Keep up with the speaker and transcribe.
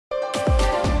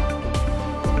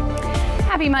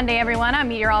Happy Monday, everyone. I'm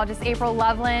meteorologist April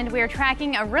Loveland. We are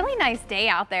tracking a really nice day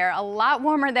out there, a lot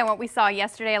warmer than what we saw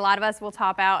yesterday. A lot of us will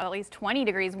top out at least 20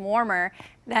 degrees warmer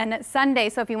than Sunday.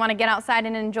 So if you want to get outside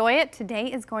and enjoy it, today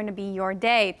is going to be your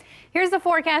day. Here's the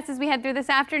forecast as we head through this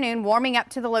afternoon, warming up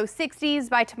to the low 60s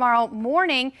by tomorrow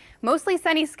morning. Mostly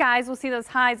sunny skies. We'll see those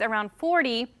highs around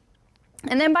 40.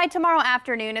 And then by tomorrow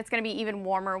afternoon, it's going to be even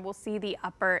warmer. We'll see the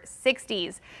upper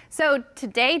 60s. So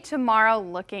today, tomorrow,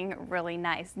 looking really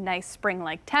nice. Nice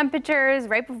spring-like temperatures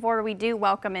right before we do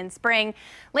welcome in spring.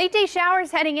 Late day showers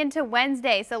heading into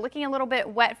Wednesday. So looking a little bit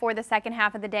wet for the second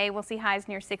half of the day. We'll see highs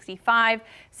near 65,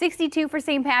 62 for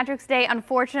St. Patrick's Day.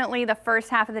 Unfortunately, the first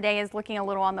half of the day is looking a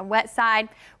little on the wet side.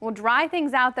 We'll dry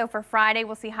things out though for Friday.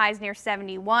 We'll see highs near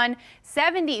 71,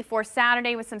 70 for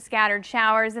Saturday with some scattered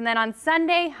showers. And then on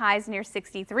Sunday, highs near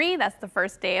 63. That's the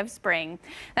first day of spring.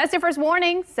 That's your first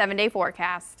warning, 7-day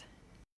forecast.